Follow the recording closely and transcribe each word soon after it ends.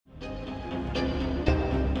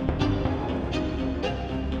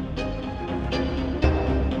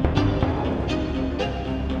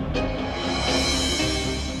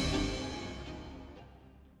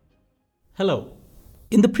Hello.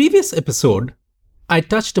 In the previous episode, I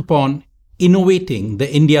touched upon innovating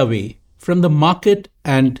the India way from the market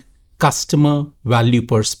and customer value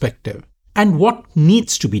perspective and what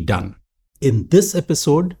needs to be done. In this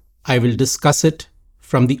episode, I will discuss it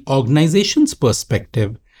from the organization's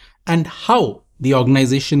perspective and how the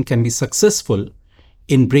organization can be successful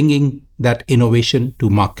in bringing that innovation to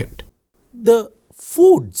market. The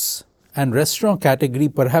foods and restaurant category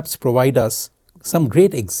perhaps provide us some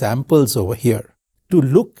great examples over here to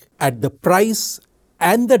look at the price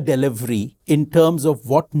and the delivery in terms of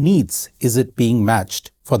what needs is it being matched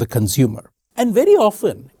for the consumer. And very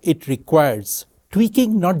often it requires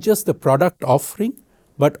tweaking not just the product offering,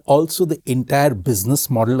 but also the entire business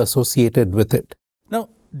model associated with it. Now,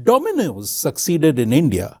 Domino's succeeded in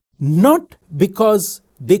India not because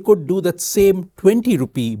they could do that same 20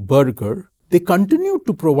 rupee burger. They continued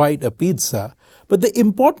to provide a pizza, but the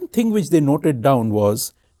important thing which they noted down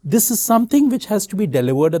was this is something which has to be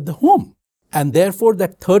delivered at the home. And therefore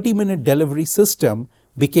that 30-minute delivery system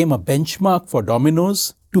became a benchmark for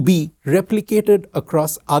Domino's to be replicated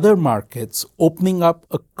across other markets, opening up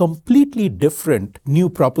a completely different new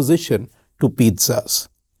proposition to pizzas.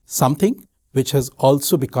 Something which has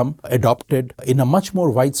also become adopted in a much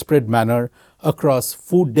more widespread manner across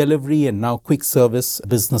food delivery and now quick service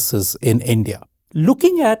businesses in India.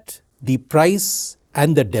 Looking at the price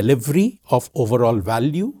and the delivery of overall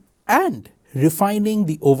value and refining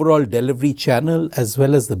the overall delivery channel as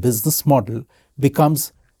well as the business model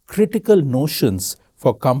becomes critical notions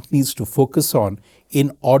for companies to focus on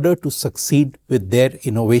in order to succeed with their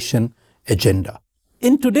innovation agenda.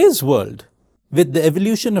 In today's world, with the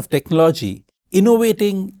evolution of technology,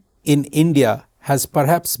 innovating in India has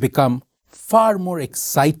perhaps become far more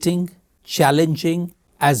exciting, challenging,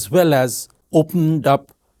 as well as opened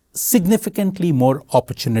up significantly more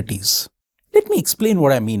opportunities. Let me explain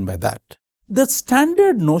what I mean by that. The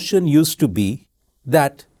standard notion used to be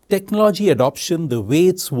that technology adoption, the way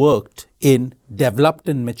it's worked in developed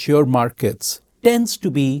and mature markets, tends to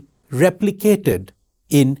be replicated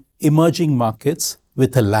in emerging markets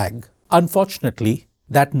with a lag. Unfortunately,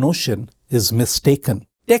 that notion is mistaken.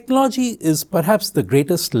 Technology is perhaps the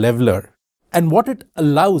greatest leveler, and what it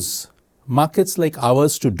allows markets like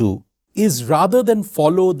ours to do is rather than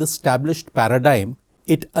follow the established paradigm,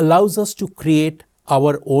 it allows us to create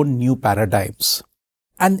our own new paradigms.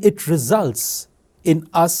 And it results in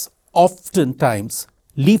us oftentimes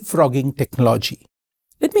leapfrogging technology.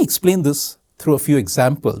 Let me explain this through a few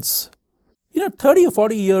examples. 30 or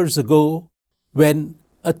 40 years ago, when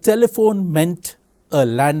a telephone meant a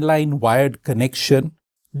landline wired connection,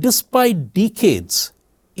 despite decades,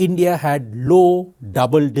 India had low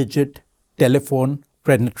double-digit telephone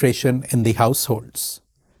penetration in the households.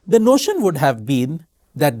 The notion would have been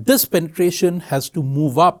that this penetration has to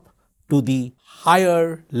move up to the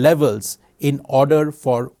higher levels in order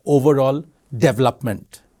for overall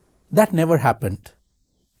development. That never happened.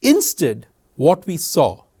 Instead, what we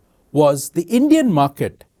saw was the Indian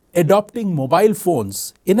market adopting mobile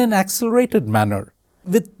phones in an accelerated manner,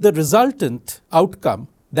 with the resultant outcome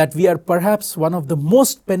that we are perhaps one of the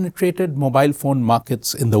most penetrated mobile phone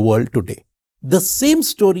markets in the world today. The same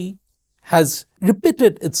story has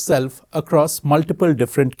repeated itself across multiple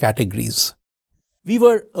different categories. We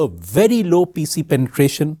were a very low PC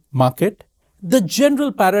penetration market. The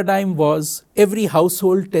general paradigm was every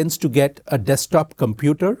household tends to get a desktop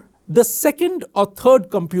computer. The second or third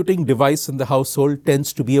computing device in the household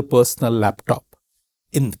tends to be a personal laptop.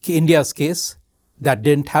 In India's case, that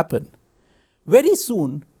didn't happen. Very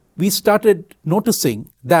soon, we started noticing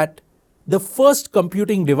that the first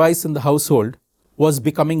computing device in the household was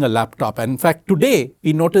becoming a laptop. And in fact, today,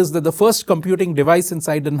 we notice that the first computing device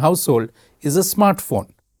inside a household is a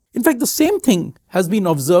smartphone. In fact, the same thing has been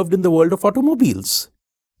observed in the world of automobiles.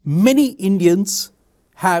 Many Indians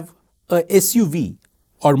have a SUV,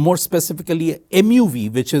 or more specifically, a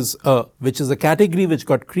MUV, which is a category which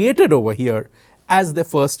got created over here as their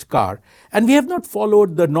first car. And we have not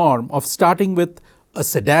followed the norm of starting with a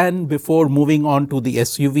sedan before moving on to the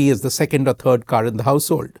SUV as the second or third car in the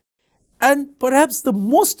household. And perhaps the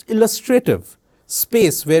most illustrative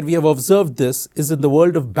space where we have observed this is in the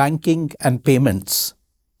world of banking and payments.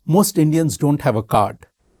 Most Indians don't have a card,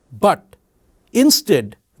 but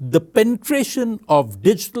instead, the penetration of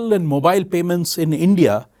digital and mobile payments in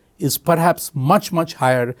India is perhaps much, much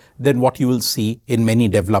higher than what you will see in many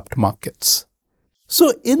developed markets.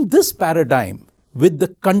 So in this paradigm, with the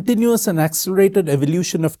continuous and accelerated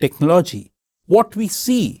evolution of technology, what we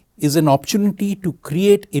see is an opportunity to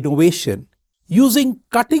create innovation using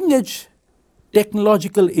cutting-edge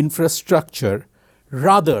technological infrastructure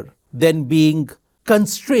rather than being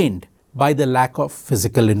constrained by the lack of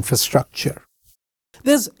physical infrastructure.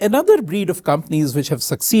 There's another breed of companies which have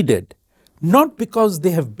succeeded, not because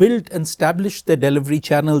they have built and established their delivery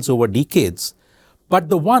channels over decades, but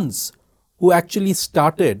the ones who actually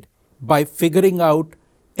started by figuring out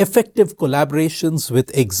effective collaborations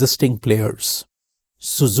with existing players.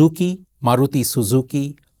 Suzuki, Maruti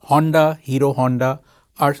Suzuki, Honda, Hero Honda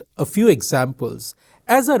are a few examples,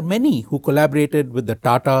 as are many who collaborated with the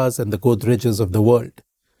Tatas and the Godrejas of the world.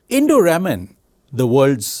 Indo Ramen, the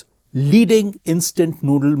world's leading instant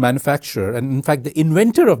noodle manufacturer, and in fact the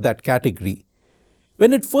inventor of that category,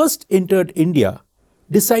 when it first entered India,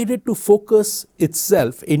 decided to focus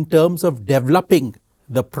itself in terms of developing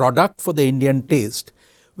the product for the Indian taste,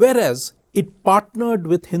 whereas it partnered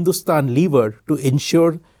with Hindustan Lever to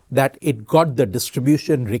ensure that it got the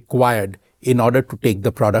distribution required in order to take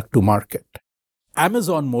the product to market.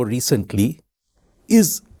 Amazon, more recently,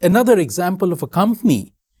 is another example of a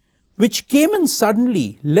company which came in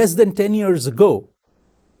suddenly less than 10 years ago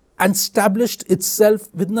and established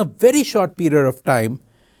itself within a very short period of time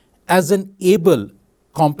as an able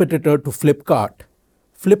competitor to Flipkart.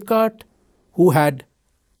 Flipkart, who had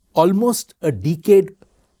almost a decade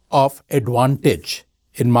of advantage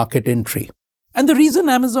in market entry. And the reason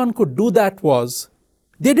Amazon could do that was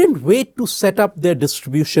they didn't wait to set up their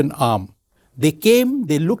distribution arm. They came,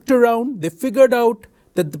 they looked around, they figured out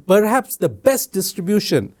that perhaps the best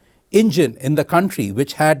distribution engine in the country,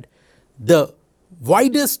 which had the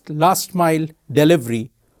widest last mile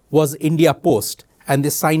delivery, was India Post, and they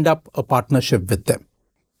signed up a partnership with them.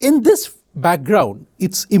 In this background,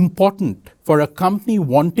 it's important for a company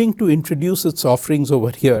wanting to introduce its offerings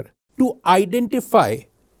over here to identify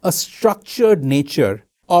a structured nature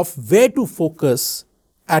of where to focus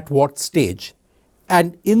at what stage,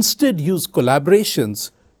 and instead use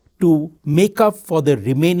collaborations to make up for the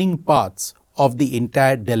remaining parts of the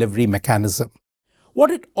entire delivery mechanism.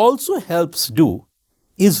 What it also helps do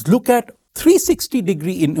is look at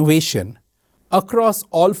 360-degree innovation across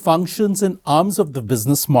all functions and arms of the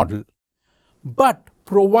business model, but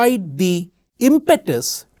provide the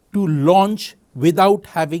impetus to launch without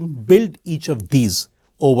having built each of these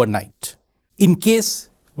overnight. In case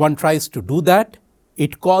one tries to do that,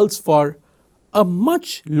 it calls for a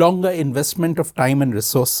much longer investment of time and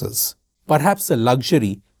resources, perhaps a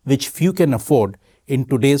luxury which few can afford in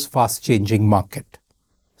today's fast-changing market.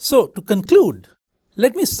 So, to conclude,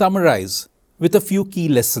 let me summarize with a few key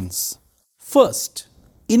lessons. First,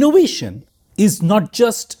 innovation is not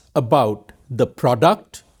just about the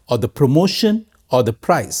product or the promotion or the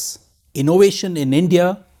price. Innovation in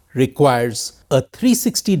India requires a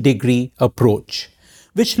 360-degree approach,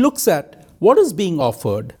 which looks at what is being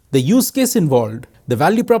offered, the use case involved, the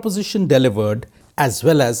value proposition delivered, as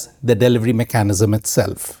well as the delivery mechanism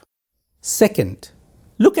itself. Second,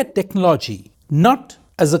 look at technology not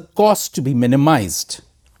as a cost to be minimized,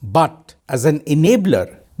 but as an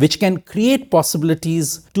enabler which can create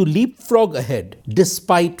possibilities to leapfrog ahead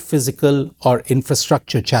despite physical or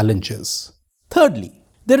infrastructure challenges. Thirdly,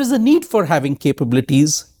 there is a need for having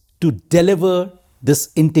capabilities to deliver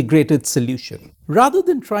this integrated solution. Rather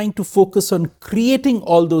than trying to focus on creating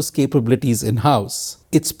all those capabilities in-house,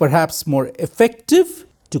 it's perhaps more effective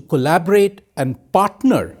to collaborate and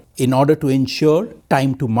partner in order to ensure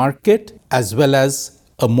time to market as well as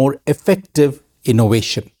a more effective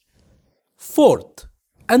innovation. Fourth,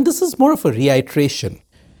 and this is more of a reiteration,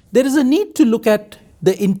 there is a need to look at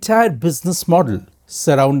the entire business model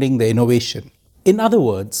surrounding the innovation. In other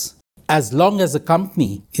words, as long as a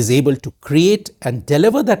company is able to create and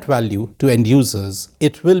deliver that value to end users,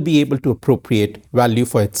 it will be able to appropriate value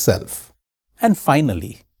for itself. And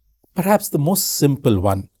finally, perhaps the most simple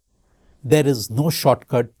one, there is no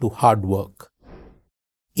shortcut to hard work.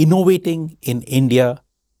 Innovating in India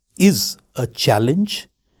is a challenge.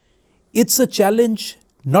 It's a challenge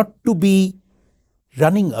not to be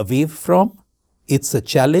running away from. It's a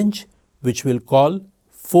challenge which we'll call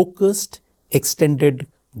focused, extended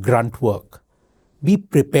grunt work. Be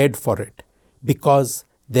prepared for it because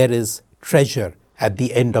there is treasure at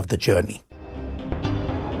the end of the journey.